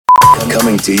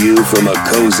Coming to you from a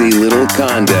cozy little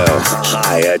condo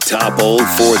high atop Old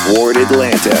Fourth Ward,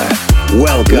 Atlanta.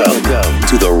 Welcome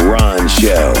to The Ron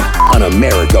Show on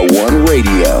America One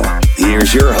Radio.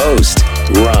 Here's your host,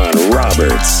 Ron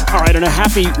Roberts. All right, and a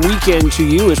happy weekend to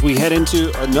you as we head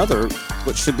into another,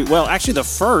 what should be, well, actually the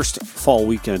first fall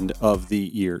weekend of the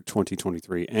year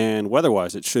 2023. And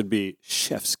weather-wise, it should be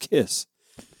chef's kiss.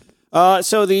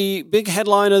 So the big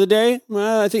headline of the day,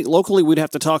 I think locally we'd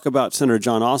have to talk about Senator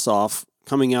Jon Ossoff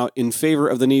coming out in favor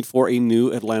of the need for a new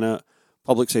Atlanta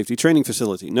public safety training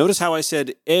facility. Notice how I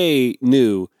said a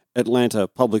new Atlanta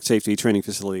public safety training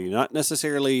facility, not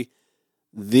necessarily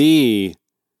the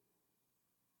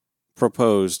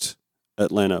proposed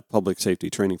Atlanta public safety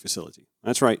training facility.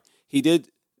 That's right. He did,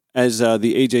 as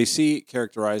the AJC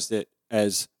characterized it,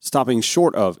 as stopping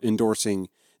short of endorsing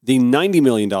the $90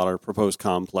 million proposed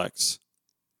complex,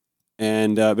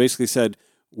 and basically said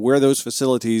where those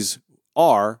facilities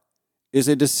are is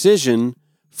a decision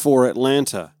for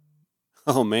Atlanta.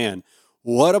 Oh man,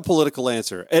 what a political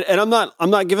answer! And I'm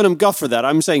not giving him guff for that.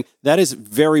 I'm saying that is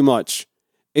very much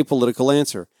a political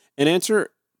answer, an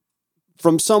answer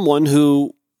from someone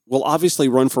who will obviously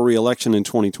run for re-election in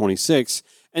 2026,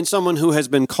 and someone who has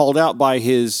been called out by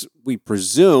his, we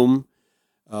presume,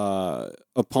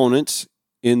 opponents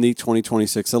in the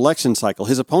 2026 election cycle.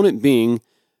 His opponent being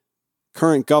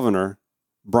current governor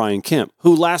Brian Kemp,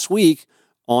 who last week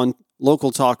on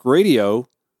local talk radio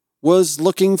was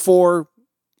looking for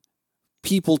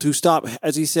people to stop,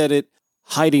 as he said it,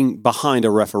 hiding behind a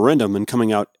referendum and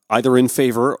coming out either in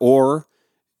favor or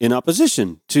in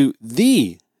opposition to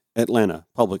the Atlanta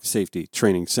Public Safety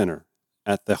Training Center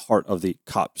at the heart of the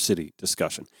Cop City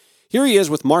discussion. Here he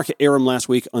is with Mark Arum last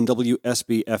week on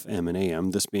WSB FM and AM,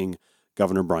 this being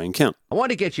Governor Brian Kemp. I want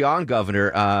to get you on,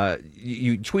 Governor.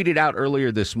 You tweeted out earlier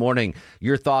this morning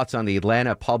your thoughts on the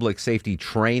Atlanta Public Safety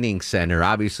Training Center.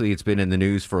 Obviously, it's been in the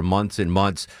news for months and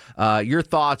months. Your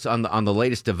thoughts on the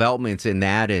latest developments in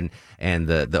that and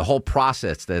the whole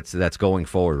process that's going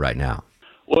forward right now.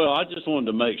 Well, I just wanted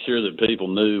to make sure that people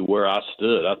knew where I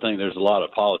stood. I think there's a lot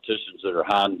of politicians that are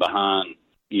hiding behind,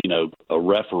 a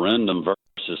referendum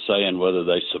versus saying whether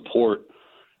they support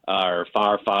our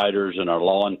firefighters and our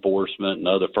law enforcement and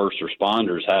other first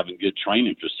responders having good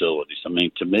training facilities. I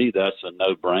mean, to me, that's a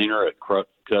no-brainer. It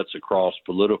cuts across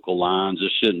political lines.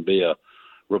 This shouldn't be a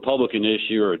Republican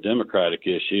issue or a Democratic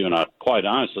issue, and quite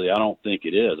honestly, I don't think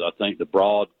it is. I think the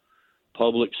broad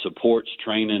public supports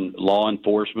training law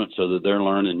enforcement so that they're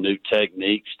learning new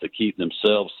techniques to keep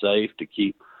themselves safe, to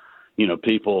keep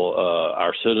people,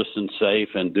 our citizens safe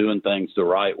and doing things the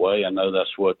right way. I know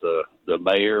that's what the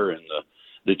mayor and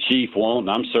the chief won't,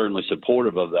 and I'm certainly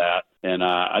supportive of that. And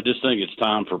I just think it's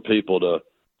time for people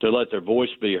to let their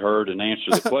voice be heard and answer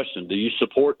the question, do you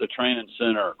support the training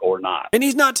center or not? And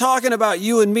he's not talking about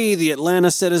you and me, the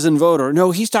Atlanta citizen voter. No,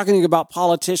 he's talking about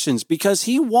politicians, because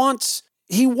he wants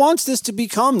this to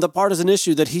become the partisan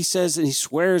issue that he says and he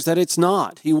swears that it's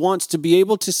not. He wants to be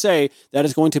able to say that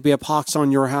it's going to be a pox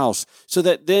on your house so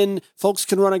that then folks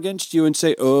can run against you and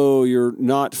say, oh, you're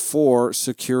not for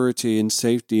security and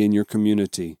safety in your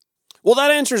community. Well,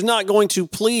 that answer is not going to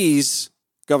please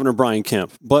Governor Brian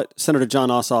Kemp, but Senator Jon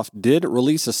Ossoff did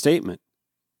release a statement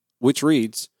which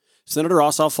reads, Senator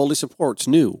Ossoff fully supports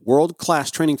new world-class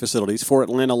training facilities for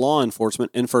Atlanta law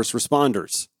enforcement and first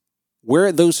responders.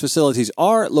 Where those facilities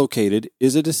are located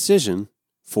is a decision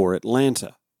for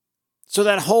Atlanta. So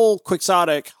that whole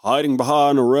quixotic hiding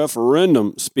behind a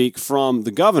referendum speak from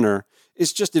the governor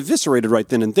is just eviscerated right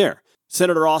then and there.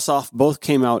 Senator Ossoff both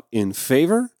came out in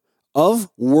favor of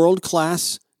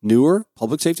world-class, newer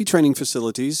public safety training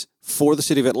facilities for the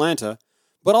city of Atlanta,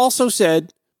 but also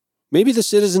said maybe the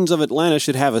citizens of Atlanta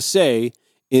should have a say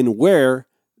in where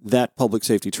that public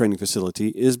safety training facility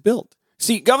is built.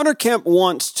 See, Governor Kemp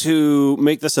wants to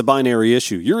make this a binary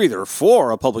issue. You're either for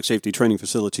a public safety training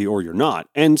facility or you're not.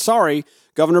 And sorry,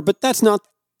 Governor, but that's not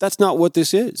what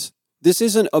this is. This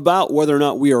isn't about whether or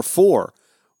not we are for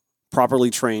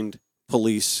properly trained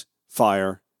police,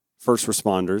 fire, first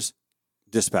responders,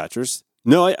 dispatchers.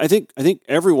 No, I think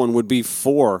everyone would be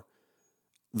for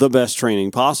the best training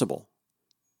possible.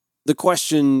 The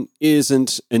question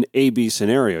isn't an A-B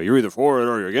scenario. You're either for it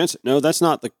or you're against it. No, that's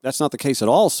not the case at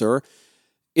all, sir.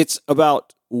 It's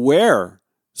about where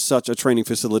such a training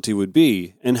facility would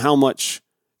be and how much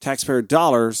taxpayer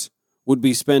dollars would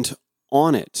be spent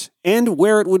on it and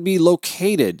where it would be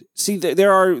located. See,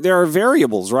 there are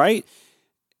variables, right?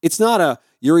 It's not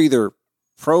you're either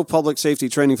pro-public safety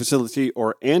training facility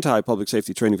or anti-public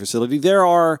safety training facility. There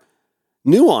are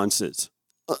nuances.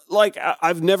 I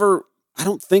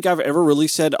don't think I've ever really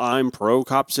said I'm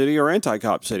pro-Cop City or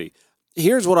anti-Cop City.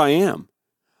 Here's what I am.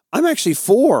 I'm actually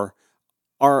for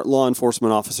our law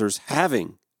enforcement officers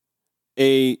having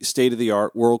a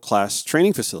state-of-the-art, world-class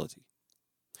training facility.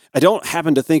 I don't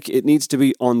happen to think it needs to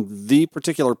be on the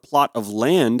particular plot of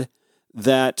land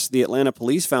that the Atlanta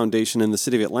Police Foundation and the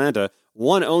city of Atlanta,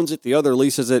 one owns it, the other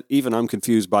leases it. Even I'm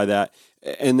confused by that.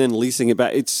 And then leasing it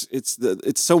back, it's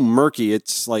so murky.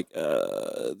 It's like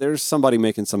there's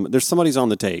somebody's on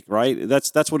the take, right?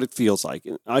 That's what it feels like.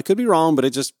 I could be wrong, but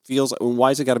it just feels. Why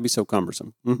has it got to be so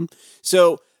cumbersome? Mm-hmm.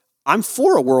 So I'm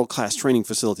for a world-class training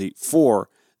facility for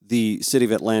the city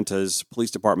of Atlanta's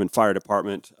police department, fire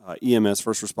department, EMS,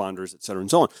 first responders, et cetera, and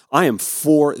so on. I am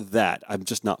for that. I'm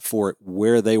just not for it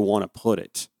where they want to put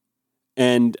it.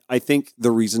 And I think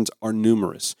the reasons are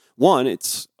numerous. One,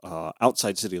 it's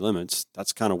outside city limits.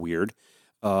 That's kind of weird.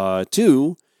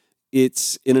 Two,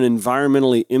 it's in an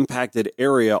environmentally impacted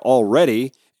area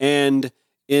already, and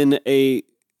in a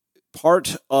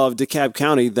part of DeKalb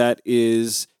County that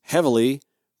is heavily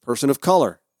person of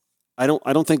color. I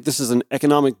don't think this is an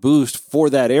economic boost for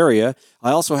that area. I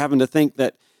also happen to think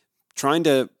that trying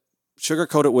to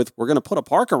sugarcoat it with we're going to put a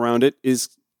park around it is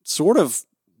sort of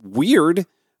weird.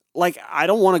 Like, I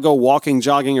don't want to go walking,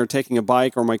 jogging, or taking a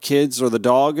bike or my kids or the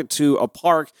dog to a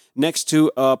park next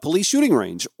to a police shooting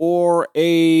range or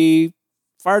a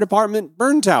fire department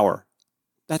burn tower.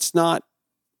 That's not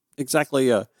exactly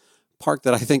a park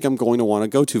that I think I'm going to want to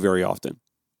go to very often.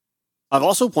 I've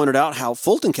also pointed out how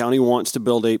Fulton County wants to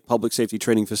build a public safety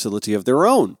training facility of their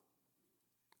own.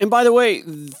 And by the way,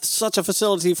 such a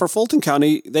facility for Fulton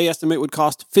County, they estimate would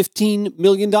cost $15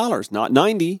 million, not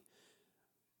 90,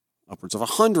 upwards of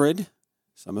 100.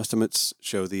 Some estimates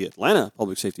show the Atlanta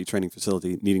public safety training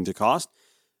facility needing to cost,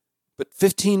 but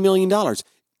 $15 million.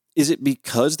 Is it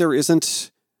because there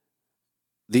isn't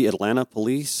the Atlanta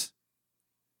Police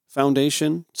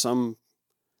Foundation, some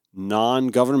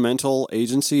non-governmental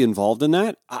agency involved in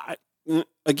that?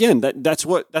 That's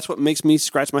what makes me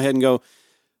scratch my head and go,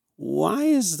 why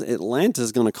is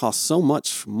Atlanta's going to cost so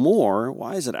much more?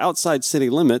 Why is it outside city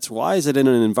limits? Why is it in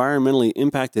an environmentally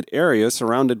impacted area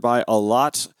surrounded by a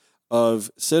lot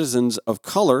of citizens of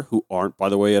color who aren't, by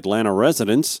the way, Atlanta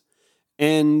residents?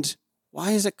 And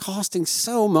why is it costing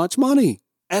so much money?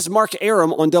 As Mark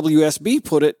Arum on WSB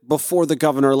put it before the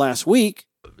governor last week,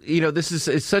 this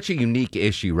is such a unique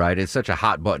issue, right? It's such a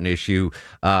hot button issue.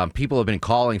 People have been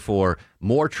calling for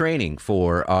more training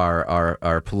for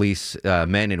our police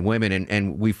men and women,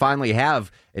 and we finally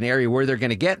have an area where they're going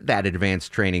to get that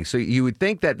advanced training. So you would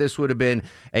think that this would have been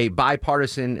a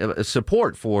bipartisan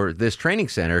support for this training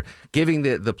center, giving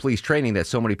the police training that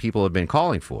so many people have been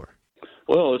calling for.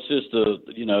 Well, it's just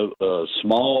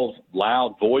small,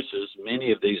 loud voices.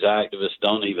 Many of these activists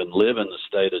don't even live in the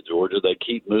state of Georgia. They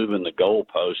keep moving the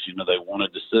goalposts. They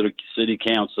wanted the city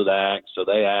council to act, so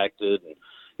they acted.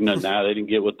 And, now they didn't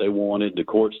get what they wanted. The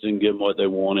courts didn't give them what they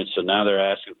wanted, so now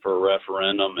they're asking for a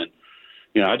referendum.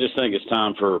 And, I just think it's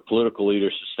time for political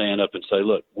leaders to stand up and say,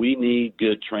 look, we need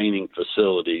good training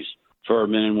facilities for our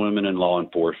men and women in law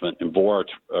enforcement and for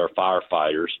our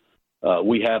firefighters.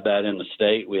 We have that in the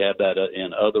state. We have that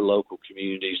in other local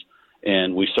communities,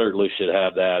 and we certainly should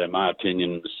have that, in my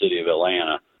opinion, in the city of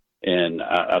Atlanta. And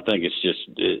I think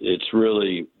it's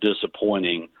really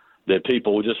disappointing that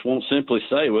people just won't simply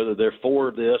say whether they're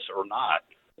for this or not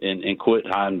and quit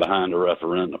hiding behind a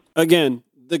referendum. Again,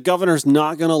 the governor's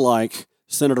not going to like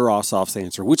Senator Ossoff's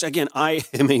answer, which, again, I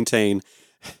maintain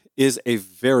is a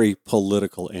very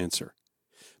political answer,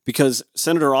 because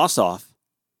Senator Ossoff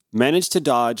managed to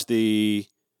dodge the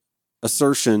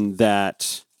assertion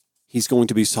that he's going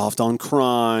to be soft on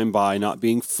crime by not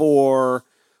being for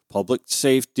public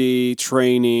safety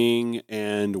training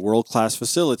and world-class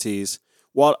facilities,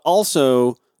 while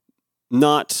also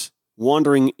not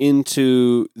wandering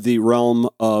into the realm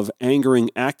of angering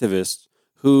activists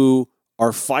who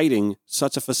are fighting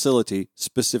such a facility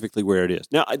specifically where it is.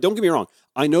 Now, don't get me wrong.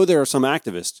 I know there are some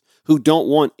activists who don't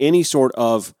want any sort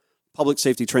of public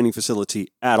safety training facility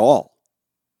at all.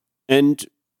 And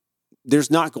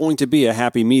there's not going to be a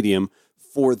happy medium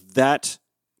for that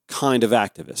kind of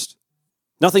activist.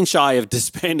 Nothing shy of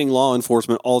disbanding law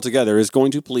enforcement altogether is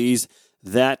going to please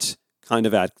that kind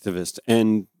of activist.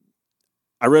 And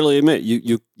I readily admit,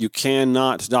 you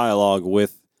cannot dialogue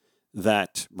with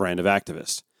that brand of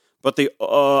activist. But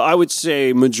I would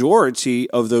say majority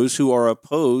of those who are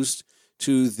opposed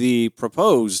to the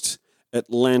proposed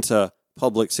Atlanta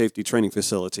public safety training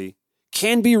facility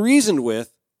can be reasoned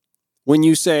with when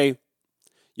you say,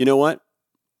 you know what,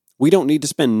 we don't need to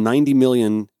spend $90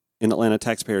 million in Atlanta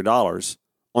taxpayer dollars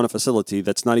on a facility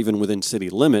that's not even within city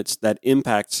limits that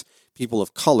impacts people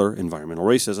of color, environmental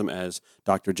racism, as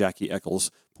Dr. Jackie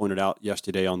Eccles pointed out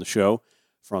yesterday on the show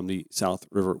from the South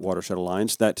River Watershed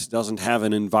Alliance, that doesn't have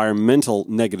an environmental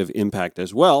negative impact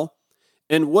as well.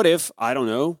 And what if, I don't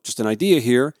know, just an idea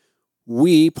here,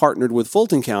 we partnered with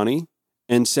Fulton County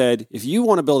and said, if you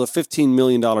want to build a $15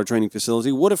 million training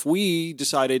facility, what if we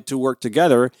decided to work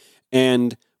together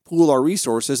and pool our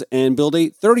resources and build a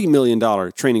 $30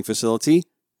 million training facility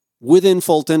within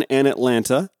Fulton and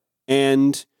Atlanta?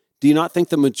 And do you not think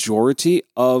the majority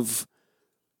of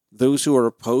those who are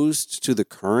opposed to the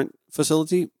current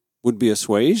facility would be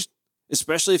assuaged?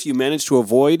 Especially if you manage to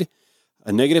avoid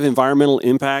a negative environmental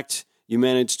impact, you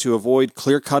manage to avoid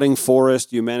clear-cutting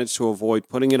forest, you manage to avoid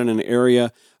putting it in an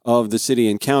area of the city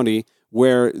and county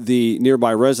where the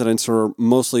nearby residents are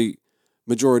mostly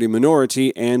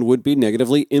majority-minority and would be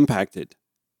negatively impacted.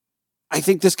 I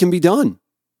think this can be done.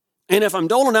 And if I'm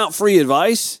doling out free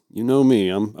advice, you know me,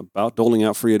 I'm about doling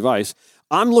out free advice,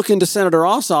 I'm looking to Senator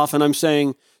Ossoff and I'm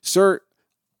saying, sir,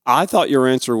 I thought your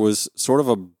answer was sort of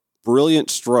a brilliant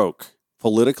stroke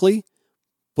politically,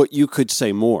 but you could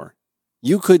say more.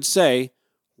 You could say,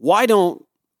 why don't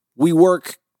we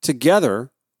work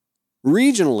together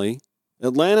regionally,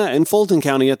 Atlanta and Fulton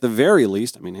County at the very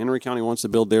least? I mean, Henry County wants to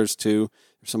build theirs too.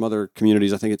 There's some other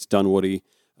communities. I think it's Dunwoody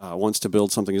wants to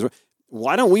build something as well.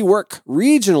 Why don't we work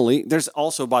regionally? There's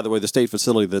also, by the way, the state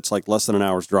facility that's like less than an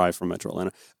hour's drive from Metro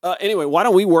Atlanta. Anyway, why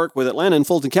don't we work with Atlanta and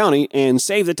Fulton County and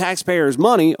save the taxpayers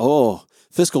money? Oh,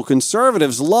 fiscal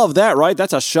conservatives love that, right?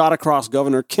 That's a shot across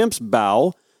Governor Kemp's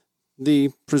bow,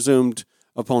 the presumed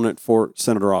opponent for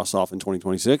Senator Ossoff in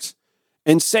 2026,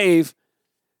 and save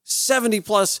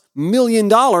 $70+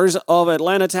 million of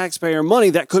Atlanta taxpayer money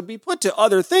that could be put to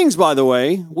other things, by the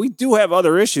way. We do have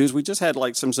other issues. We just had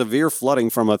like some severe flooding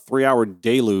from a 3-hour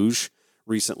deluge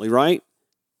recently, right?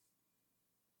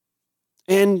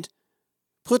 And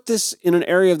put this in an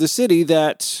area of the city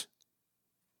that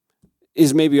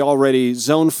is maybe already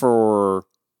zoned for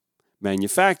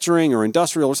manufacturing or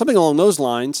industrial or something along those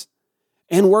lines,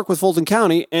 and work with Fulton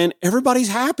County, and everybody's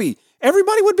happy.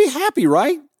 Everybody would be happy,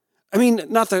 right? I mean,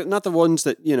 not the ones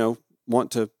that,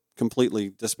 want to completely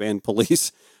disband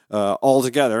police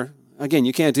altogether. Again,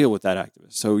 you can't deal with that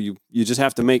activist. So you just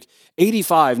have to make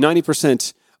 85,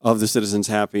 90% of the citizens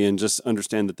happy and just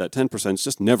understand that 10% is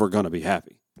just never going to be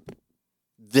happy.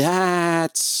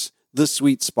 That's the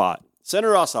sweet spot.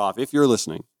 Senator Ossoff, if you're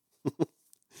listening.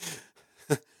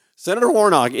 Senator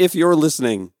Warnock, if you're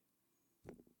listening.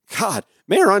 God,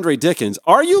 Mayor Andre Dickens,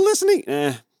 are you listening?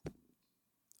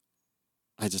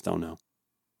 I just don't know.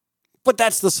 But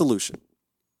that's the solution.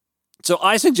 So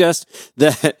I suggest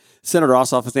that Senator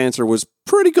Ossoff's answer was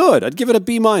pretty good. I'd give it a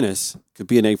B-. Could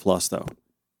be an A+ though.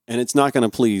 And it's not going to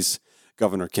please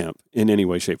Governor Kemp in any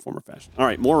way, shape, form, or fashion. All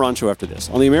right, more Ron Show after this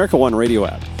on the America One Radio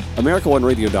app,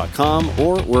 AmericaOneRadio.com,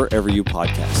 or wherever you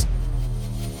podcast.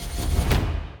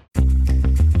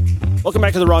 Welcome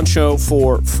back to the Ron Show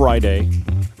for Friday.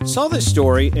 Saw this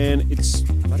story, and it's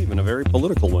not even a very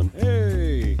political one.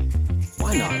 Hey,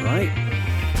 why not, right?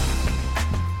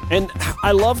 And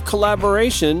I love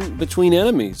collaboration between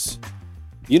enemies.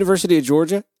 University of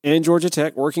Georgia and Georgia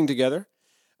Tech working together.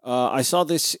 I saw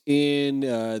this in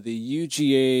the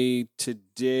UGA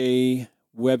Today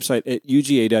website at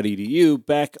uga.edu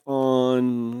back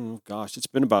on, it's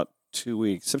been about 2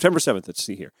 weeks. September 7th, let's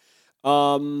see here.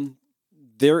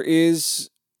 There is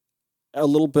a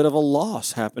little bit of a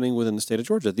loss happening within the state of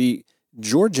Georgia. The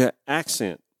Georgia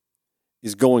accent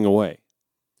is going away.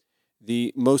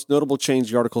 The most notable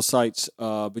change the article cites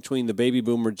between the baby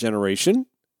boomer generation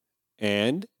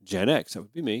and Gen X. That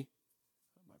would be me.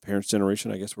 My parents'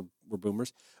 generation, I guess, were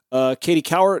boomers. Katie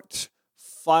Cowart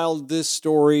filed this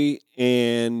story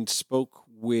and spoke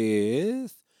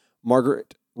with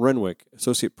Margaret Renwick,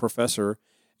 associate professor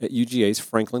at UGA's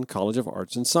Franklin College of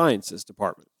Arts and Sciences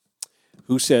department,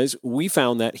 who says, we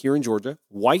found that here in Georgia,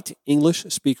 white English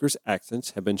speakers'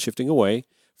 accents have been shifting away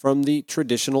from the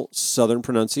traditional Southern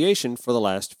pronunciation for the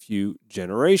last few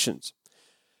generations.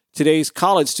 Today's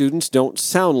college students don't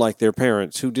sound like their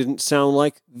parents, who didn't sound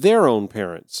like their own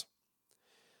parents.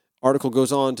 Article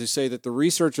goes on to say that the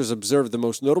researchers observed the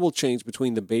most notable change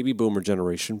between the baby boomer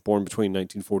generation, born between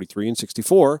 1943 and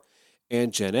 64,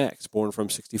 and Gen X, born from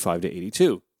 65 to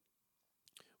 82,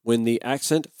 when the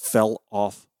accent fell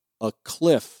off a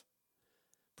cliff.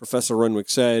 Professor Renwick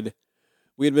said,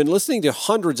 we had been listening to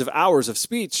hundreds of hours of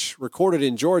speech recorded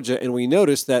in Georgia, and we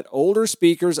noticed that older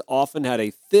speakers often had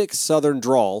a thick Southern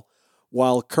drawl,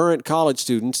 while current college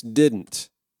students didn't.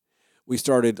 We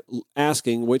started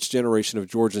asking which generation of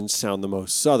Georgians sound the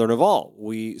most Southern of all.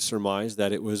 We surmised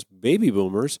that it was baby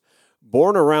boomers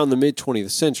born around the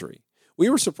mid-20th century. We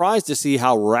were surprised to see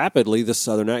how rapidly the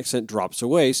Southern accent drops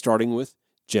away, starting with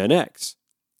Gen X.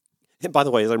 And by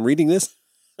the way, as I'm reading this,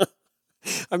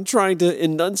 I'm trying to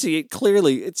enunciate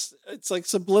clearly. It's like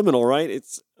subliminal, right?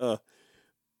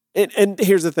 And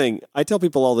here's the thing. I tell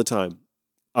people all the time,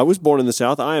 I was born in the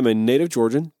South. I am a native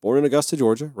Georgian, born in Augusta,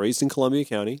 Georgia, raised in Columbia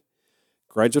County,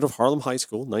 graduate of Harlem High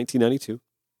School, 1992.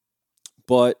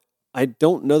 But I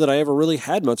don't know that I ever really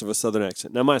had much of a Southern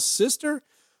accent. Now, my sister,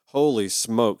 holy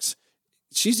smokes,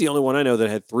 she's the only one I know that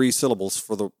had 3 syllables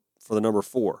for the number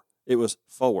 4. It was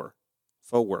fower.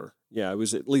 Fower. Yeah, it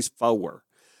was at least fower.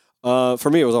 For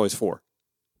me, it was always 4,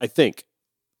 I think.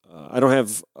 I don't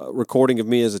have a recording of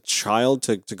me as a child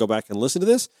to go back and listen to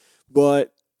this,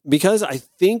 but because I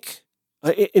think,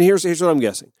 and here's what I'm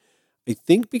guessing. I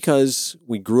think because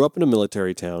we grew up in a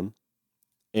military town,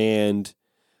 and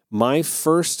my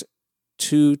first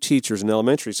 2 teachers in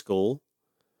elementary school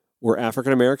were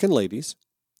African-American ladies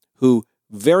who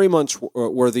very much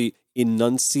were the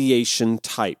enunciation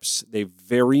types. They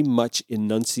very much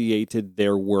enunciated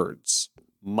their words.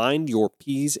 Mind your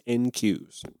P's and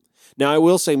Q's. Now, I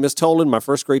will say Miss Tolan, my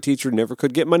first grade teacher, never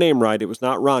could get my name right. It was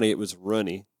not Ronnie, it was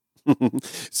Runny.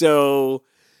 So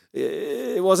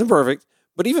it wasn't perfect.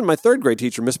 But even my 3rd grade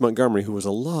teacher, Miss Montgomery, who was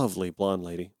a lovely blonde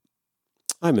lady,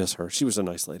 I miss her. She was a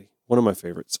nice lady. One of my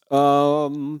favorites.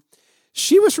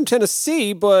 She was from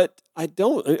Tennessee, but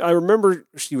I remember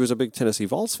she was a big Tennessee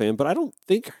Vols fan, but I don't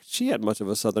think she had much of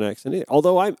a Southern accent either.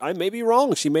 Although I may be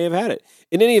wrong. She may have had it.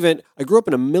 In any event, I grew up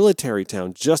in a military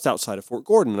town just outside of Fort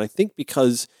Gordon. And I think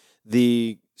because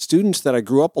the students that I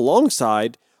grew up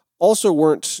alongside also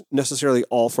weren't necessarily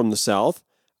all from the South,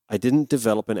 I didn't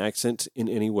develop an accent in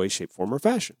any way, shape, form, or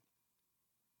fashion.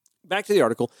 Back to the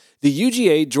article. The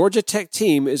UGA Georgia Tech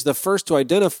team is the first to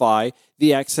identify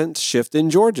the accent shift in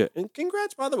Georgia. And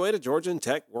congrats, by the way, to Georgia and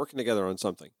Tech working together on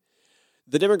something.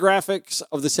 The demographics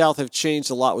of the South have changed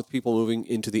a lot with people moving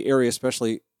into the area,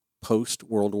 especially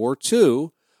post-World War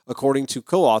II, according to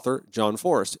co-author John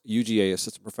Forrest, UGA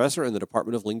assistant professor in the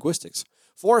Department of Linguistics.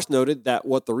 Forrest noted that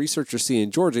what the researchers see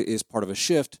in Georgia is part of a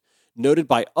shift noted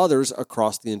by others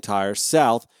across the entire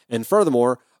South, and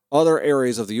furthermore, other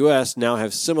areas of the U.S. now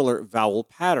have similar vowel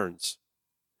patterns.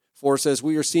 Forrest says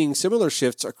we are seeing similar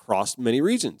shifts across many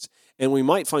regions, and we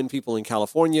might find people in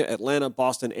California, Atlanta,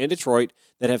 Boston, and Detroit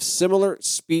that have similar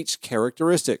speech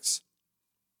characteristics.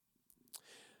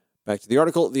 Back to the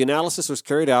article. The analysis was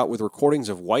carried out with recordings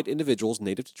of white individuals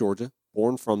native to Georgia,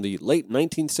 born from the late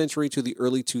 19th century to the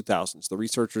early 2000s. The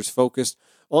researchers focused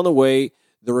on the way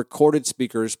the recorded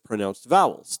speakers pronounced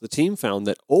vowels. The team found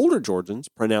that older Georgians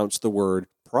pronounced the word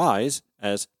prize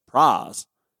as praz.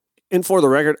 And for the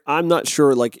record, I'm not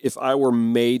sure, if I were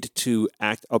made to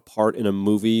act a part in a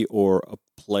movie or a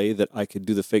play, that I could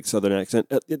do the fake Southern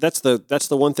accent. That's the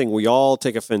one thing we all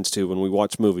take offense to when we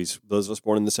watch movies, those of us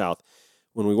born in the South.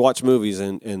 When we watch movies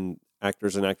and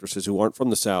actors and actresses who aren't from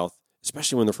the South,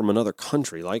 especially when they're from another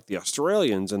country, like the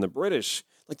Australians and the British,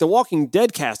 like the Walking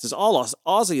Dead cast is all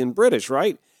Aussie and British,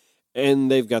 right? And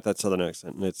they've got that Southern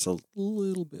accent, and it's a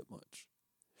little bit much.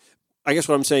 I guess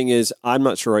what I'm saying is I'm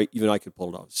not sure even I could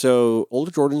pull it off. So older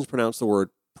Georgians pronounce the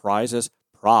word prize as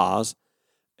praz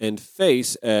and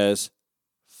face as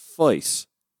face.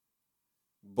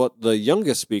 But the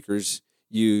youngest speakers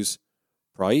use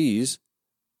prize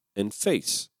and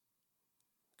face.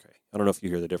 Okay, I don't know if you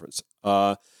hear the difference.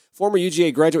 Former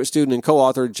UGA graduate student and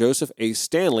co-author Joseph A.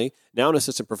 Stanley, now an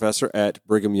assistant professor at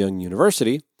Brigham Young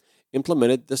University,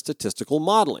 implemented the statistical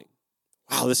modeling.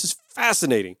 Wow, this is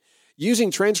fascinating.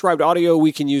 Using transcribed audio,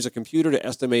 we can use a computer to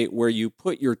estimate where you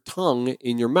put your tongue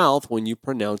in your mouth when you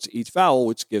pronounce each vowel,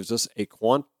 which gives us a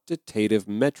quantitative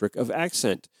metric of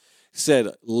accent,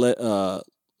 said Lilia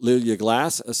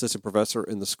Glass, assistant professor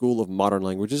in the School of Modern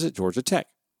Languages at Georgia Tech.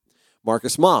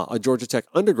 Marcus Ma, a Georgia Tech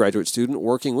undergraduate student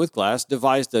working with Glass,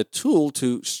 devised a tool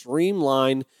to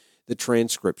streamline the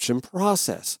transcription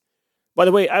process. By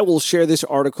the way, I will share this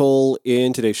article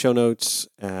in today's show notes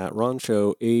at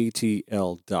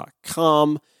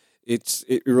ronshowatl.com. It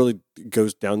really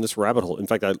goes down this rabbit hole. In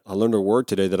fact, I learned a word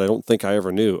today that I don't think I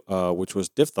ever knew, which was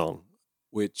diphthong,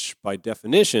 which by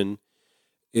definition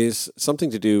is something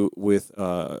to do with,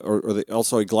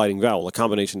 also a gliding vowel, a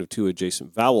combination of 2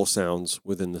 adjacent vowel sounds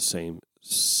within the same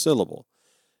syllable.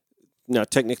 Now,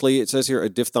 technically, it says here a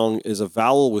diphthong is a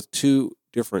vowel with 2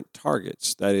 different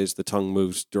targets. That is, the tongue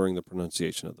moves during the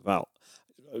pronunciation of the vowel.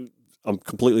 I'm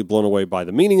completely blown away by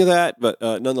the meaning of that, but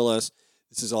nonetheless,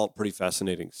 this is all pretty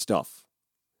fascinating stuff.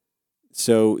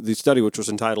 So the study, which was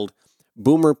entitled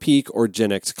Boomer Peak or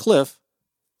Gen X Cliff,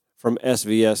 from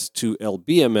SVS to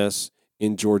LBMS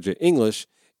in Georgia English,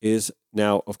 is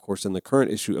now, of course, in the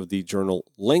current issue of the journal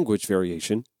Language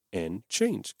Variation and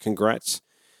Change. Congrats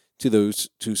to those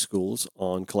two schools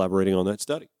on collaborating on that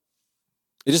study.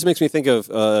 It just makes me think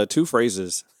of two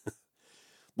phrases.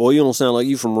 Boy, you don't sound like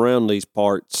you from around these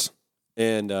parts.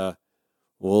 And,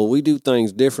 well, we do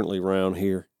things differently around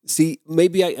here. See,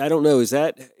 maybe I don't know. Is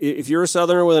that, if you're a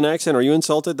Southerner with an accent, are you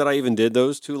insulted that I even did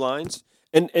those two lines?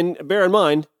 And bear in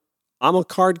mind, I'm a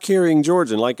card-carrying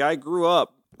Georgian. Like, I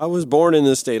was born in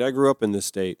this state. I grew up in this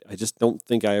state. I just don't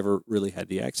think I ever really had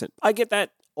the accent. I get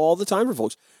that all the time from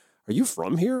folks. Are you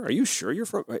from here? Are you sure you're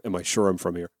from? Am I sure I'm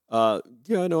from here?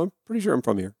 Yeah, no, I'm pretty sure I'm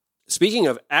from here. Speaking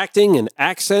of acting and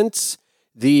accents,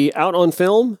 the Out on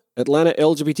Film Atlanta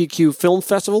LGBTQ Film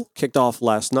Festival kicked off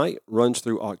last night, runs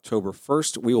through October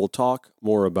 1st. We will talk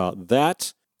more about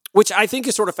that, which I think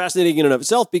is sort of fascinating in and of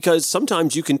itself, because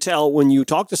sometimes you can tell when you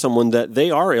talk to someone that they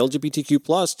are LGBTQ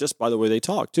plus just by the way they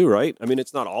talk too, right? I mean,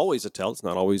 it's not always a tell. It's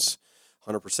not always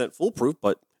 100% foolproof,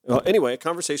 but anyway, a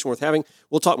conversation worth having.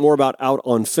 We'll talk more about Out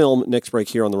on Film next break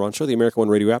here on The Ron Show, the America One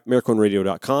Radio app,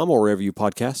 AmericaOneRadio.com, or wherever you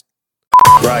podcast.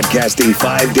 Broadcasting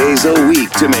 5 days a week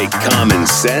to make common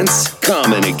sense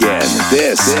common again.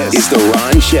 This is The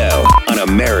Ron Show on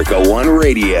America One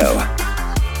Radio.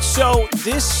 So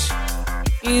this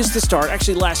is the start,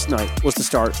 actually last night was the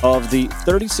start of the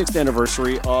 36th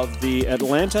anniversary of the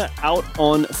Atlanta Out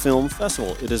on Film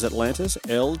Festival. It is Atlanta's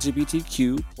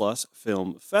LGBTQ plus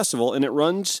film festival, and it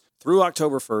runs through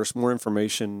October 1st. More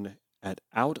information at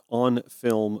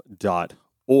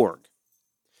outonfilm.org.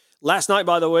 Last night,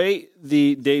 by the way,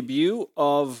 the debut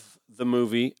of the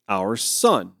movie Our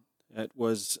Son. That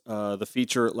was the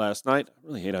feature last night. I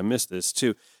really hate I missed this,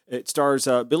 too. It stars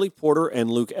Billy Porter and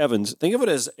Luke Evans. Think of it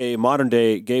as a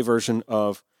modern-day gay version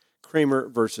of Kramer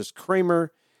versus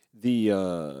Kramer. The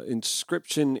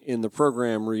inscription in the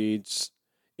program reads,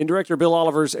 in director Bill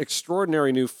Oliver's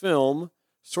extraordinary new film,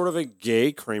 sort of a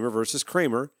gay Kramer versus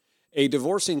Kramer, a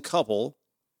divorcing couple,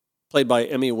 played by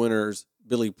Emmy winners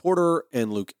Billy Porter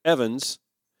and Luke Evans,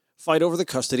 fight over the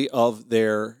custody of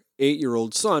their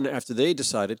 8-year-old son after they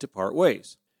decided to part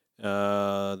ways.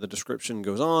 The description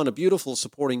goes on. A beautiful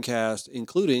supporting cast,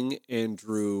 including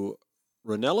Andrew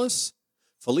Ranellis,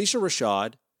 Felicia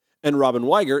Rashad, and Robin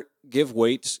Weigert, give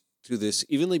weight to this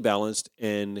evenly balanced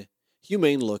and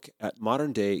humane look at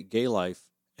modern-day gay life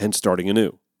and starting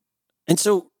anew. And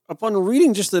so, upon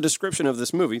reading just the description of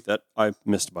this movie, that I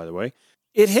missed, by the way,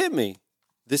 it hit me.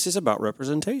 This is about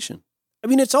representation. I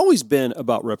mean, it's always been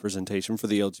about representation for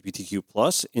the LGBTQ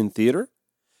plus in theater,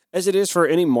 as it is for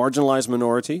any marginalized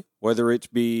minority, whether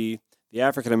it be the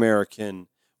African American,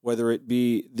 whether it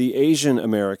be the Asian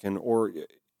American, or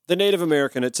the Native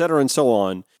American, et cetera, and so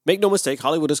on. Make no mistake,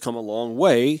 Hollywood has come a long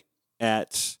way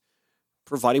at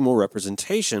providing more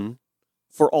representation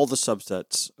for all the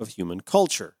subsets of human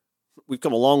culture. We've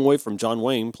come a long way from John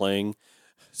Wayne playing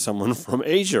someone from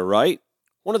Asia, right?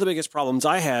 One of the biggest problems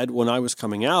I had when I was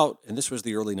coming out, and this was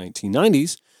the early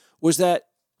 1990s, was that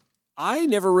I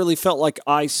never really felt like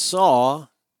I saw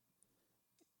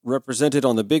represented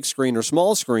on the big screen or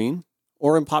small screen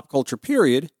or in pop culture,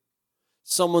 period,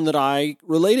 someone that I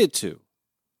related to.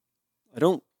 I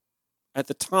don't, at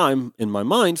the time, in my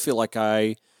mind, feel like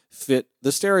I fit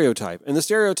the stereotype. And the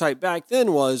stereotype back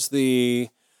then was the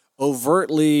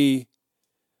overtly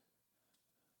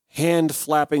hand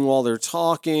flapping while they're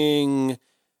talking,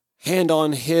 hand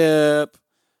on hip,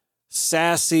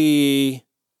 sassy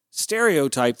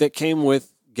stereotype that came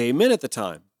with gay men at the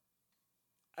time.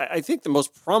 I think the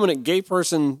most prominent gay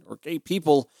person or gay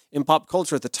people in pop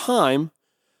culture at the time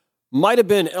might have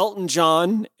been Elton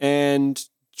John and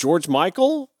George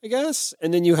Michael, I guess.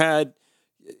 And then you had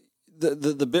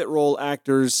the bit role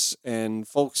actors and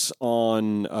folks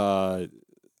on the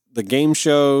game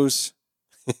shows.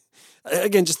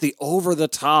 Again, just the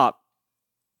over-the-top,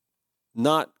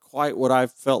 not quite what I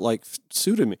felt like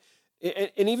suited me.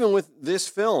 And even with this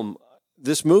film,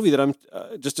 this movie that I'm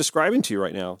just describing to you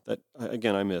right now, that,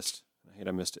 again, I missed. I hate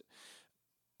I missed it.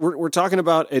 We're talking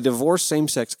about a divorced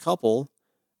same-sex couple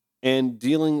and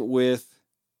dealing with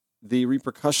the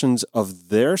repercussions of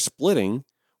their splitting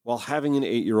while having an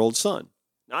 8-year-old son.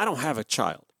 Now, I don't have a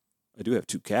child. I do have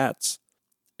 2 cats.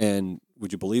 And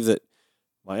would you believe that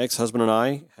my ex-husband and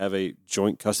I have a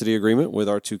joint custody agreement with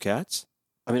our 2 cats?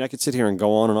 I mean, I could sit here and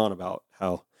go on and on about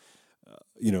how,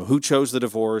 who chose the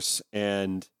divorce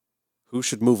and who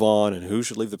should move on and who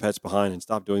should leave the pets behind and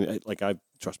stop doing it. Like,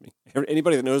 trust me,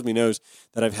 anybody that knows me knows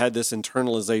that I've had this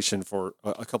internalization for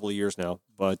a couple of years now.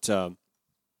 But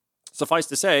suffice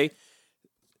to say,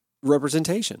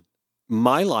 representation.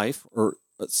 My life, or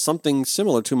something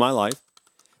similar to my life,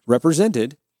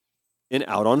 represented in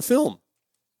Out on Film.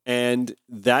 And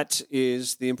that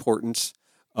is the importance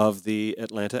of the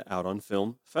Atlanta Out on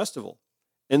Film Festival.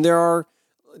 And there are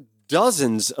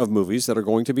dozens of movies that are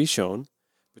going to be shown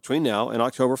between now and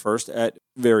October 1st at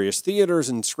various theaters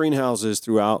and screen houses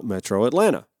throughout Metro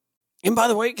Atlanta. And by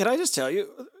the way, can I just tell you,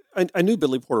 I knew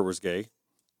Billy Porter was gay.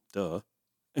 Duh.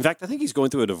 In fact, I think he's going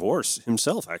through a divorce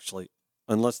himself, actually,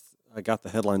 unless I got the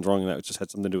headlines wrong and that just had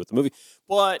something to do with the movie.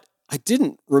 But I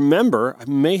didn't remember, I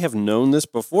may have known this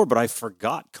before, but I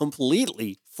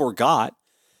completely forgot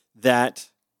that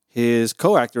his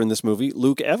co-actor in this movie,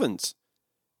 Luke Evans,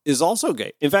 is also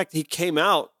gay. In fact, he came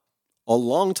out a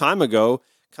long time ago,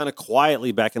 kind of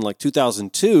quietly back in like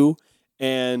 2002,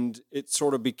 and it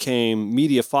sort of became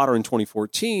media fodder in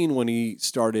 2014 when he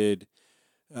started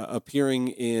appearing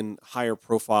in higher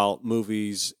profile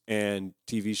movies and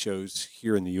TV shows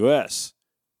here in the U.S.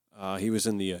 He was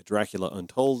in the Dracula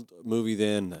Untold movie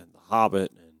then, and The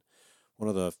Hobbit, and one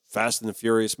of the Fast and the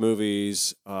Furious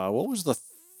movies. What was the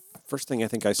first thing I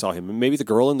think I saw him in? Maybe The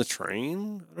Girl in the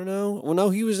Train? I don't know. Well, no,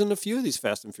 he was in a few of these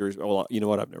Fast and Furious. Well, you know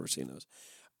what? I've never seen those.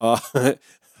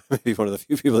 Maybe one of the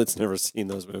few people that's never seen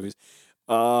those movies.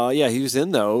 Yeah, he was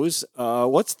in those.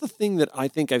 What's the thing that I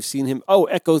think I've seen him? Oh,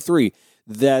 Echo 3.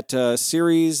 That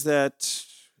series that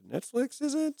Netflix,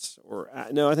 is it? Or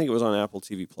no, I think it was on Apple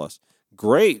TV Plus.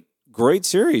 Great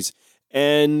series.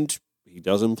 And he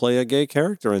doesn't play a gay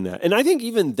character in that. And I think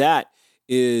even that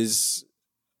is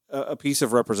a piece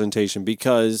of representation,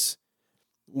 because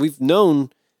we've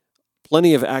known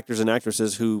plenty of actors and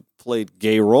actresses who played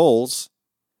gay roles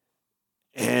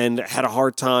and had a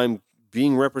hard time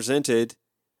being represented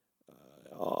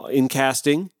in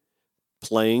casting,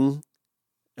 playing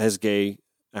as gay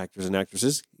actors and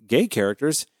actresses, gay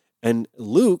characters. And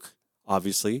Luke,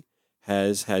 obviously,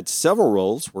 has had several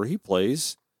roles where he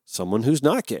plays someone who's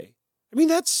not gay. I mean,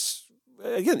 that's,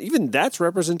 again, even that's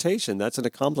representation. That's an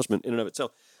accomplishment in and of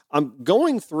itself. I'm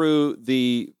going through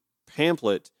the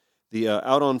pamphlet, the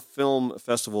Out on Film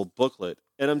Festival booklet,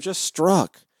 and I'm just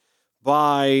struck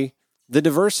by the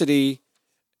diversity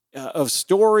of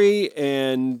story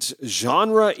and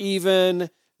genre even.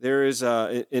 There is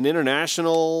an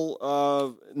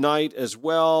international night as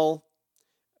well.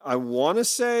 I want to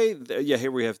say,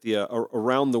 here we have the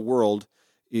Around the World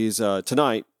is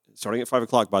tonight, starting at 5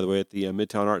 o'clock, by the way, at the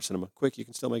Midtown Art Cinema. Quick, you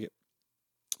can still make it.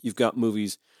 You've got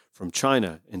movies from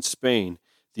China and Spain,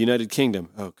 the United Kingdom.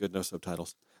 Oh, good, no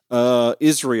subtitles.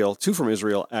 Israel, 2 from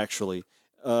Israel, actually.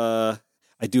 I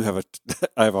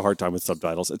have a hard time with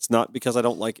subtitles. It's not because I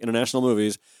don't like international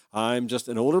movies. I'm just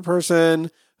an older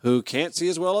person who can't see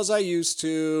as well as I used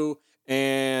to,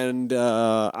 and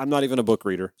I'm not even a book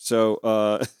reader.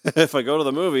 So if I go to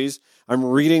the movies, I'm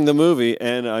reading the movie,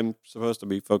 and I'm supposed to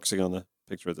be focusing on the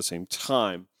picture at the same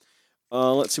time.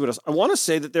 Let's see what else. I want to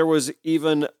say that there was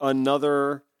even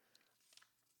another,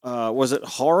 was it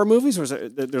horror movies?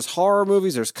 There's horror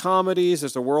movies, there's comedies,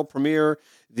 there's a world premiere,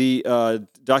 the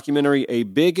documentary A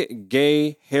Big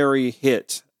Gay Hairy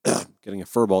Hit. Getting a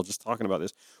furball just talking about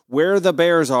this. Where the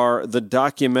Bears Are, the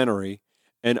documentary.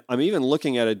 And I'm even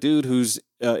looking at a dude who's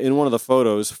in one of the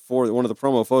photos, for one of the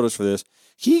promo photos for this.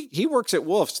 He works at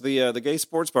Wolf's, the gay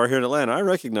sports bar here in Atlanta. I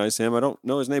recognize him. I don't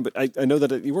know his name, but I know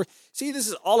that he works. See, this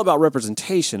is all about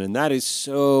representation, and that is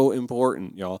so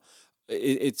important, y'all.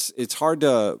 It's hard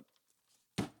to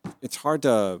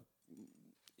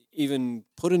even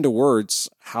put into words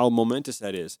how momentous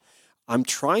that is. I'm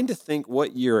trying to think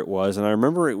what year it was, and I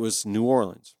remember it was New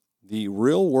Orleans, the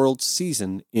Real World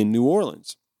season in New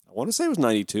Orleans. I want to say it was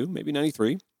 92, maybe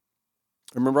 93. I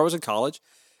remember I was in college,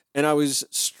 and I was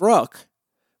struck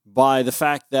by the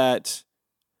fact that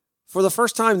for the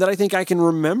first time that I think I can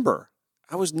remember,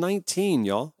 I was 19,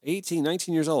 y'all, 18,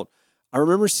 19 years old. I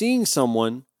remember seeing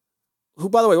someone who,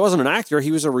 by the way, wasn't an actor.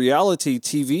 He was a reality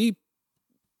TV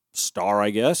star,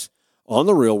 I guess, on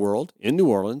The Real World in New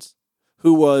Orleans,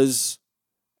 who was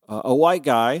a white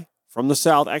guy from the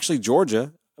South, actually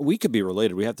Georgia. We could be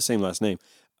related. We have the same last name.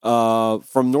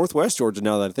 From Northwest Georgia,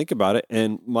 now that I think about it.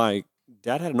 And my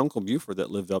dad had an Uncle Buford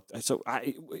that lived up. So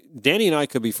Danny and I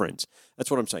could be friends. That's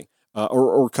what I'm saying.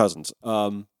 Or cousins.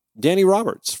 Danny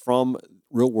Roberts from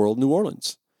Real World New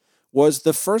Orleans was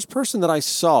the first person that I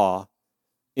saw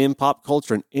in pop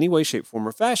culture in any way, shape, form,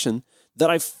 or fashion that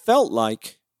I felt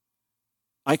like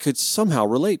I could somehow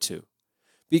relate to.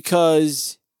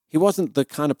 Because he wasn't the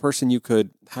kind of person you could,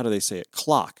 how do they say it,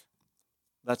 clock.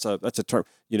 That's a term.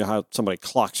 You know how somebody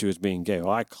clocks you as being gay. Oh,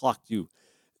 I clocked you.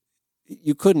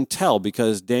 You couldn't tell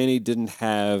because Danny didn't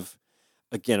have,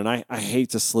 again, and I hate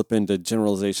to slip into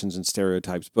generalizations and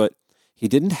stereotypes, but he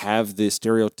didn't have the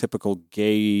stereotypical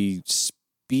gay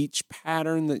speech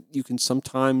pattern that you can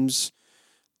sometimes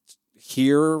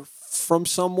hear from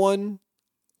someone.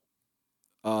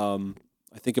 I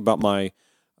think about my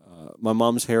my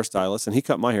mom's hairstylist, and he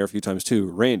cut my hair a few times too,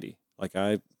 Randy. Like,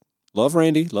 I love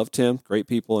Randy, love Tim, great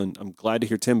people, and I'm glad to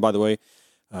hear Tim, by the way,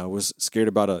 was scared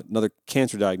about another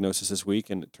cancer diagnosis this week,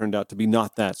 and it turned out to be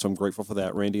not that, so I'm grateful for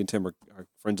that. Randy and Tim are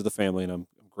friends of the family, and I'm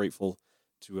grateful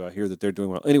to hear that they're doing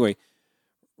well. Anyway,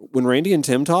 when Randy and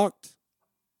Tim talked,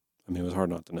 I mean, it was hard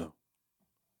not to know.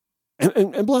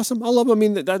 And bless them, I love them. I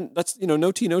mean, that's,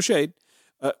 no tea, no shade.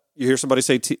 You hear somebody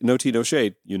say no tea, no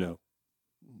shade,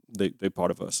 they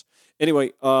part of us.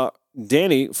 Anyway,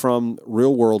 Danny from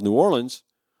Real World New Orleans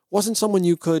wasn't someone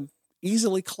you could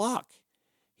easily clock.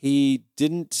 He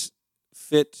didn't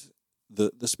fit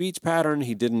the speech pattern.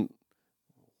 He didn't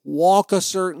walk a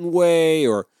certain way,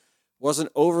 or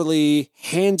wasn't overly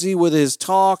handsy with his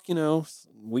talk.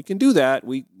 We can do that.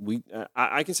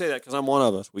 I can say that because I'm one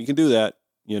of us. We can do that.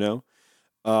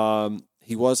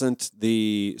 He wasn't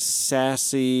the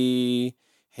sassy,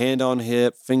 hand on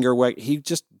hip, finger wag. He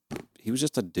was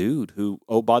just a dude who,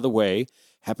 oh, by the way,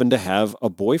 happened to have a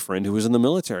boyfriend who was in the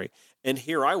military. And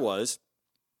here I was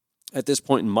at this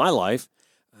point in my life.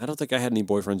 I don't think I had any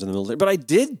boyfriends in the military, but I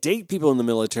did date people in the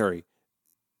military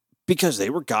because they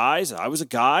were guys. I was a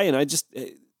guy, and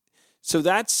so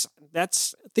that's,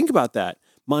 think about that.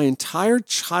 My entire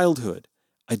childhood,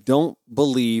 I don't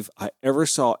believe I ever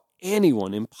saw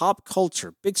anyone in pop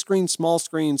culture, big screen, small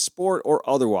screen, sport, or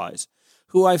otherwise,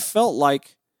 who I felt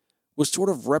like was sort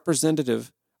of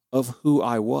representative of who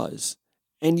I was.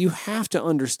 And you have to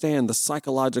understand the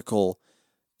psychological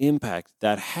impact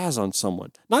that has on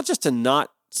someone. Not just to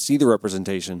not see the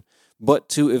representation, but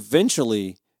to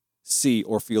eventually see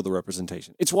or feel the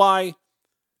representation. It's why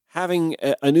having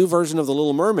a new version of The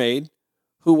Little Mermaid,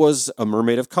 who was a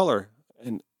mermaid of color,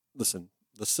 and listen,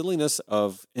 the silliness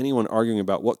of anyone arguing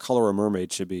about what color a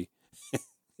mermaid should be,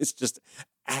 it's just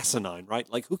asinine, right?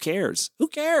 Like, who cares? Who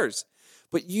cares?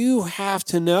 But you have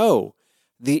to know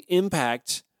the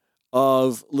impact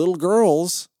of little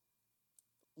girls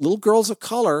of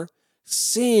color,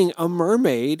 seeing a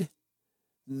mermaid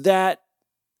that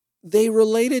they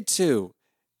related to.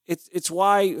 It's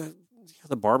why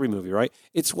the Barbie movie, right?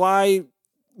 It's why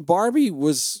Barbie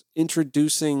was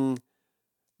introducing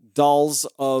dolls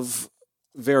of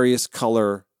various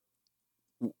color,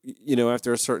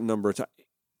 after a certain number of times.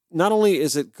 Not only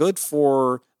is it good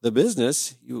for the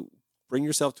business, you bring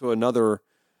yourself to another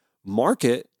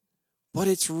market, but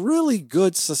it's really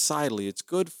good societally. It's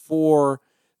good for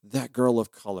that girl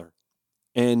of color.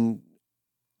 And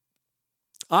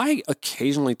I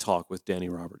occasionally talk with Danny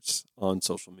Roberts on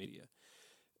social media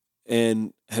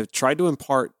and have tried to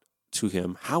impart to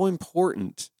him how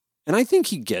important, and I think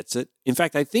he gets it. In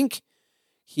fact, I think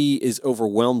he is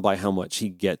overwhelmed by how much he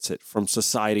gets it from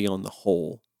society on the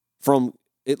whole, from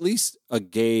at least a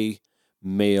gay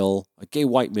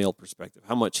white male perspective,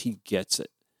 how much he gets it.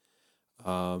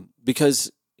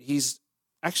 Because he's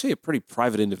actually a pretty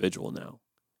private individual now.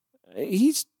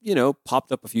 He's,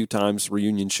 popped up a few times,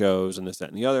 reunion shows and this, that,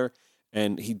 and the other.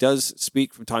 And he does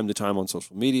speak from time to time on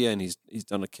social media, and he's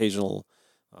done occasional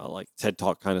like TED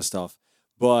Talk kind of stuff.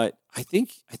 But I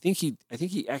think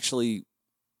he actually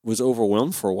was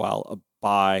overwhelmed for a while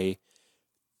by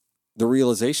the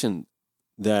realization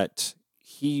that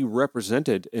he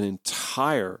represented an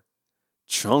entire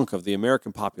chunk of the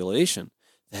American population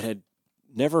that had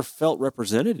never felt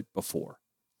represented before.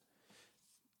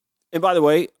 And by the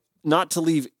way, not to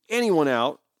leave anyone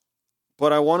out,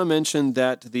 but I want to mention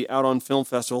that the Out on Film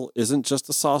Festival isn't just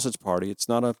a sausage party. It's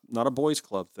not a boys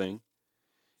club thing.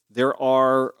 There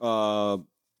are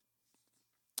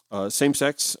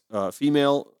same-sex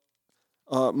female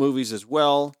movies as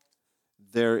well.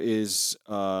 There is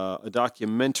a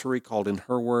documentary called In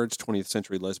Her Words, 20th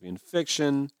Century Lesbian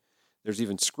Fiction. There's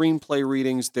even screenplay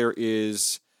readings. There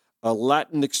is a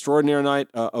Latin Extraordinary Night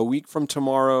a week from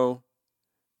tomorrow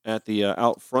at the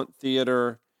Out Front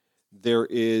Theater. There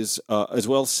is, as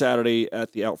well, Saturday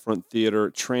at the Out Front Theater,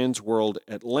 Trans World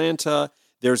Atlanta.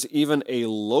 There's even a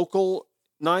local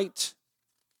night.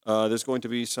 There's going to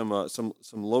be some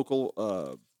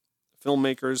local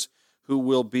filmmakers who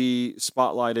will be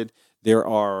spotlighted. There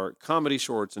are comedy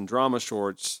shorts and drama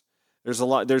shorts. There's a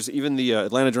lot. There's even the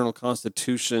Atlanta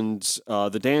Journal-Constitution's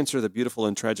The Dancer, The Beautiful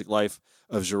and Tragic Life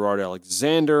of Gerard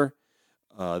Alexander.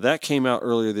 That came out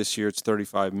earlier this year. It's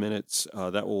 35 minutes.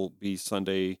 That will be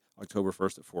Sunday, October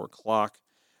 1st at 4 o'clock.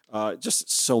 Just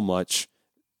so much,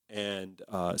 and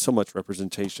so much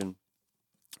representation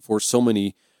for so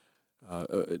many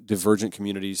divergent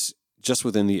communities just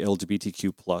within the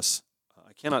LGBTQ+.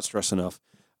 I cannot stress enough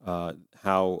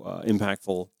how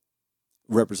impactful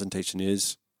representation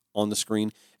is on the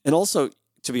screen. And also,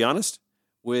 to be honest,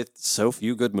 with so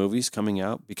few good movies coming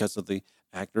out because of the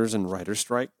actors and writers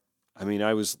strike, I mean,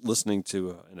 I was listening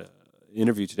to an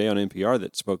interview today on NPR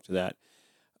that spoke to that.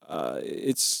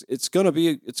 It's going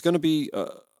to be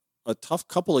a tough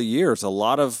couple of years. A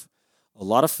lot of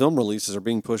film releases are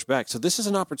being pushed back. So this is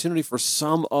an opportunity for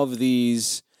some of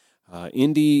these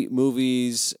indie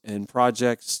movies and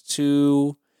projects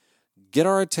to get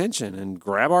our attention and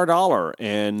grab our dollar.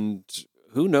 And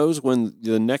who knows when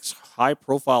the next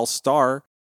high-profile star.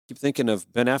 Keep thinking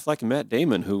of Ben Affleck and Matt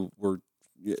Damon, who were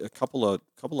a couple of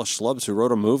schlubs who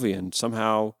wrote a movie, and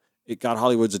somehow it got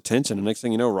Hollywood's attention. And next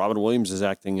thing you know, Robin Williams is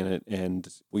acting in it, and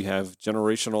we have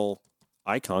generational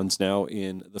icons now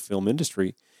in the film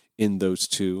industry in those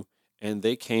two, and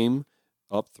they came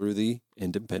up through the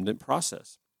independent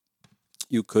process.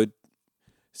 You could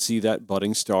see that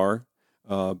budding star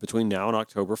between now and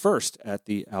October 1st at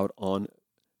the Out on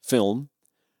Film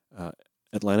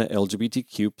Atlanta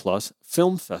LGBTQ plus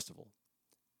Film Festival.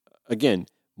 Again,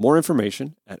 more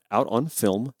information at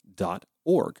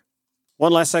outonfilm.org.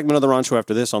 One last segment of the Ron Show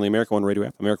after this on the America One Radio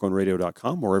app,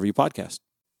 AmericaOneRadio.com, wherever you podcast.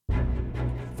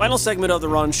 Final segment of the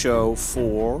Ron Show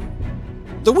for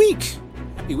the week.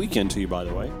 Happy weekend to you, by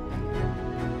the way.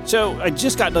 So I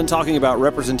just got done talking about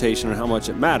representation and how much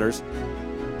it matters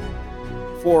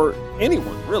for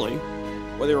anyone, really,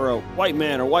 whether you're a white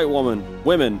man or white woman,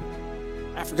 women,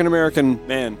 African-American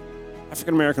man,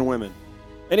 African-American women,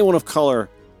 anyone of color,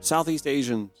 Southeast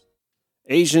Asian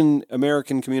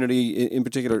American community in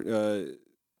particular,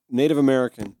 Native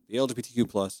American, the LGBTQ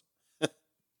plus.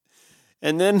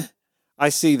 And then I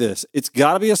see this. It's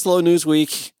got to be a slow news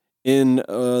week in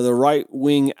the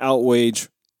right-wing outrage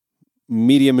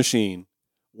media machine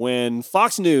when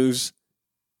Fox News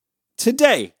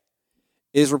today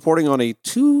is reporting on a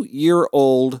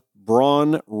 2-year-old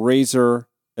Braun Razor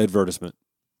advertisement.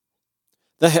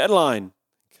 The headline,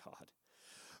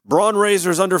 Braun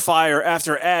Razor's under fire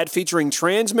after ad featuring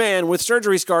trans man with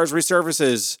surgery scars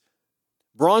resurfaces.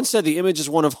 Braun said the image is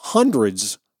one of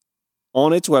hundreds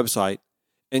on its website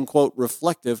and, quote,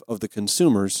 reflective of the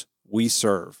consumers we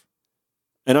serve.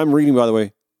 And I'm reading, by the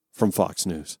way, from Fox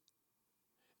News.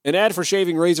 An ad for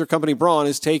shaving razor company Braun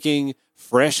is taking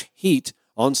fresh heat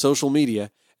on social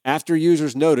media after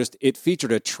users noticed it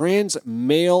featured a trans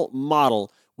male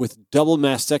model with double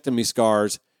mastectomy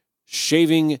scars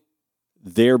shaving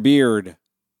their beard.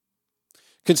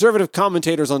 Conservative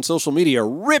commentators on social media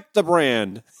ripped the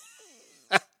brand.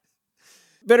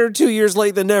 Better 2 years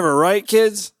late than never, right,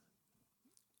 kids?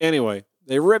 Anyway,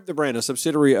 they ripped the brand, a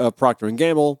subsidiary of Procter &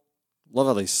 Gamble. Love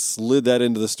how they slid that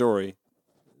into the story.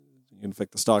 You can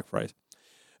affect the stock price.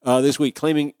 This week,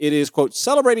 claiming it is, quote,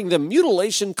 celebrating the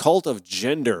mutilation cult of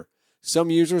gender.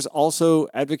 Some users also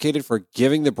advocated for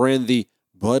giving the brand the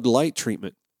Bud Light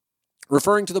treatment,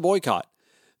 referring to the boycott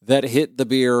that hit the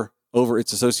beer over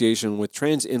its association with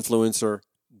trans influencer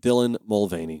Dylan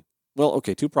Mulvaney. Well,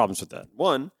 okay, two problems with that.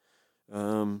 One,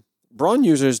 Braun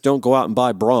users don't go out and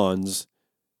buy Brauns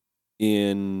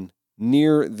in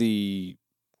near the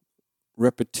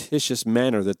repetitious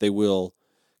manner that they will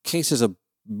cases of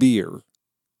beer.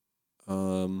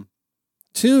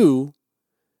 Two,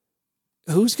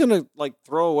 who's going to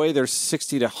throw away their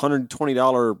 $60 to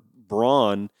 $120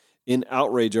 Braun in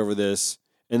outrage over this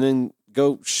and then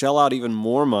go shell out even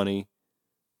more money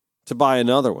to buy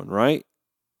another one, right?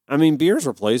 I mean, beer's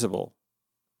replaceable.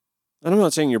 And I'm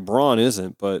not saying your Braun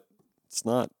isn't, but it's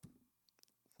not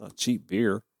cheap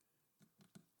beer.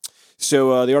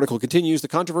 So the article continues. The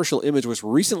controversial image was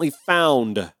recently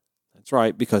found. That's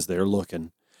right, because they're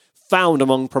looking. Found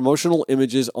among promotional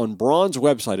images on Braun's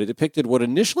website. It depicted what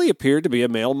initially appeared to be a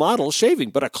male model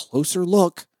shaving, but a closer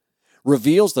look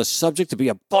reveals the subject to be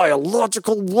a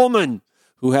biological woman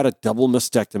who had a double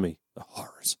mastectomy. The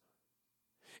horrors.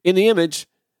 In the image,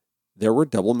 there were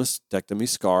double mastectomy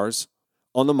scars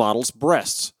on the model's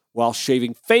breasts while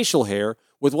shaving facial hair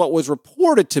with what was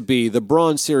reported to be the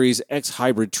Braun Series X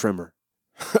Hybrid trimmer.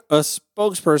 A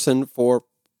spokesperson for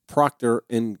Procter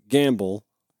 & Gamble,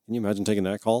 can you imagine taking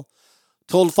that call,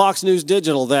 told Fox News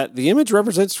Digital that the image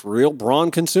represents real Braun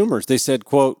consumers. They said,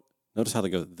 quote, notice how they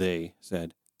go, they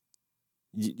said.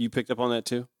 You picked up on that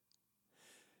too?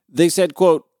 They said,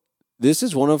 quote, this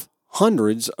is one of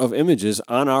hundreds of images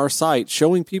on our site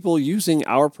showing people using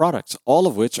our products, all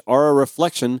of which are a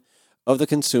reflection of the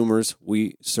consumers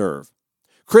we serve.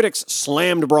 Critics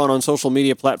slammed Braun on social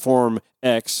media platform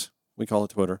X, we call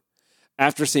it Twitter,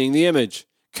 after seeing the image.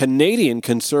 Canadian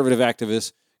conservative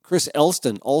activist Chris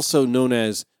Elston, also known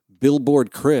as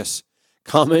Billboard Chris,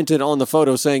 commented on the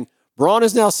photo saying, Braun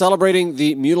is now celebrating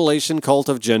the mutilation cult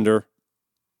of gender.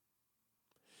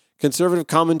 Conservative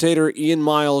commentator Ian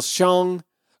Miles Chong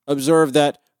observed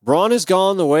that Braun has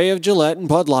gone the way of Gillette and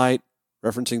Bud Light.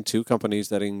 referencing two companies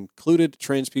that included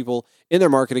trans people in their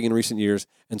marketing in recent years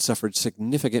and suffered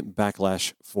significant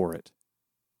backlash for it.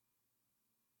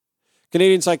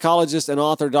 Canadian psychologist and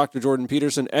author Dr. Jordan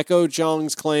Peterson echoed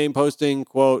Zhang's claim, posting,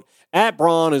 quote, "At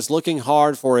Braun is looking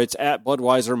hard for its at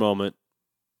Budweiser moment."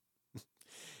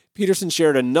 Peterson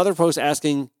shared another post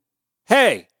asking,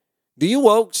 "Hey, do you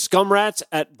woke scumrats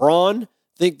at Braun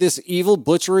think this evil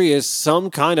butchery is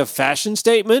some kind of fashion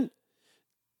statement?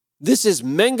 This is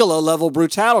Mengele-level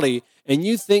brutality, and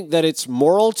you think that it's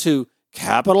moral to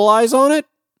capitalize on it?"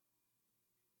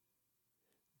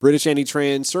 British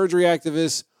anti-trans surgery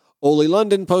activist Oli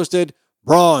London posted,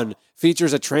 "Braun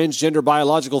features a transgender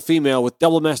biological female with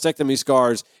double mastectomy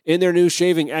scars in their new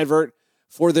shaving advert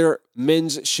for their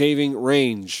men's shaving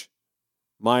range."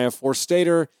 Maya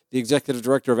Forstater, the executive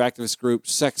director of activist group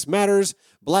Sex Matters,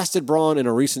 blasted Braun in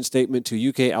a recent statement to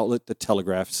UK outlet The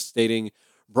Telegraph, stating,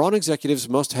 "Braun executives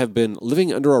must have been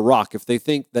living under a rock if they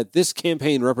think that this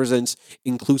campaign represents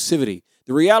inclusivity.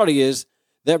 The reality is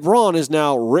that Braun has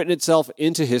now written itself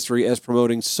into history as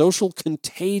promoting social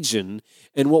contagion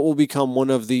and what will become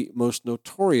one of the most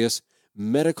notorious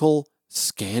medical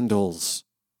scandals."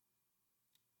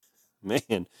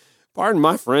 Man, pardon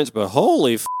my French, but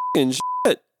holy f***ing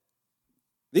shit.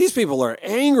 These people are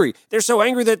angry. They're so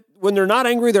angry that when they're not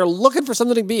angry, they're looking for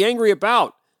something to be angry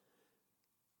about.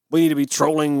 We need to be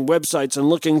trolling websites and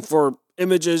looking for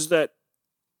images that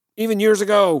even years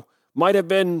ago might have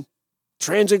been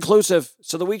trans-inclusive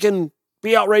so that we can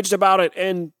be outraged about it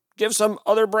and give some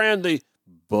other brand the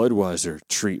Budweiser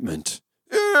treatment.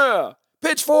 Yeah!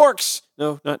 Pitchforks!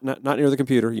 No, not near the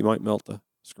computer. You might melt the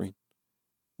screen.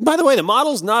 By the way, the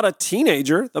model's not a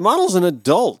teenager. The model's an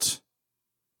adult.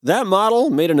 That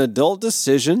model made an adult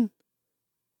decision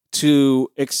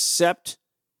to accept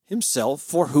himself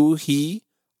for who he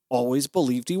always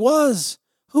believed he was.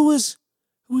 Who is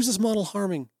this model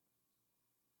harming?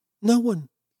 No one.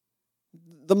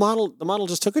 The model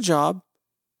just took a job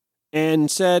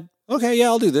and said, "Okay, yeah,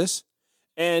 I'll do this."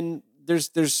 And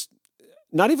there's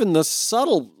not even the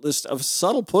subtle list of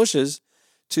subtle pushes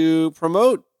to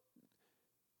promote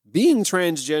being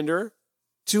transgender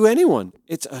to anyone.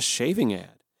 It's a shaving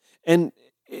ad. And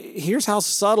here's how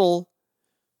subtle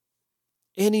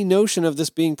any notion of this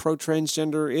being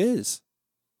pro-transgender is.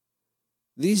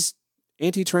 These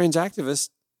anti-trans activists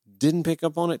didn't pick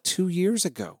up on it 2 years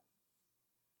ago.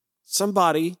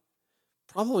 Somebody,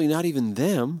 probably not even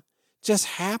them, just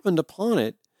happened upon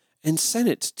it and sent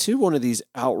it to one of these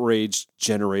outraged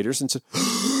generators and said,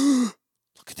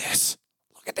 "Look at this.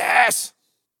 Look at this.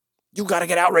 You got to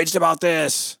get outraged about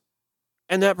this."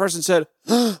 And that person said,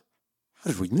 "How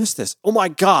did we miss this? Oh my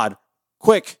God.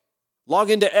 Quick, log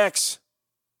into X."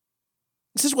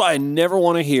 This is why I never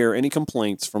want to hear any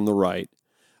complaints from the right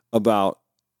about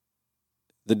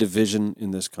the division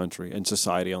in this country and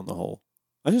society on the whole.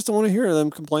 I just don't want to hear them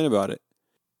complain about it.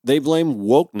 They blame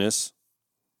wokeness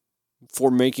for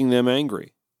making them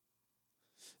angry.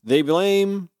 They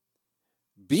blame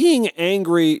being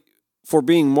angry for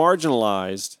being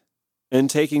marginalized and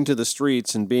taking to the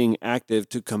streets and being active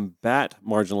to combat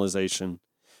marginalization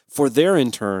for their,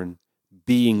 in turn,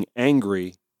 being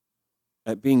angry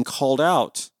at being called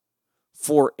out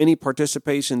for any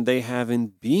participation they have in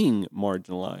being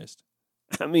marginalized.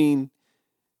 I mean,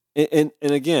 and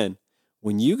again,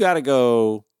 when you got to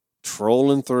go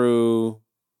trolling through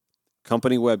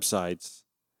company websites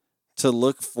to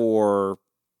look for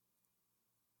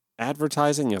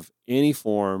advertising of any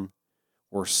form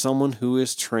where someone who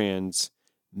is trans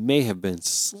may have been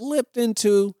slipped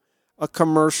into a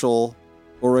commercial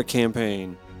or a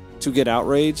campaign to get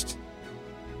outraged,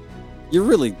 you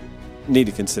really need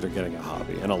to consider getting a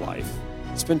hobby and a life.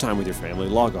 Spend time with your family.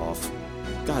 Log off.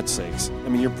 God's sakes. I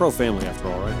mean, you're pro-family after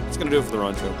all, right? That's going to do it for The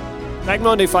Ron Show. Back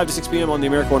Monday, 5 to 6 p.m. on the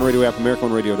America One Radio app,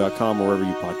 AmericaOneRadio.com, or wherever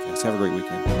you podcast. Have a great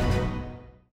weekend.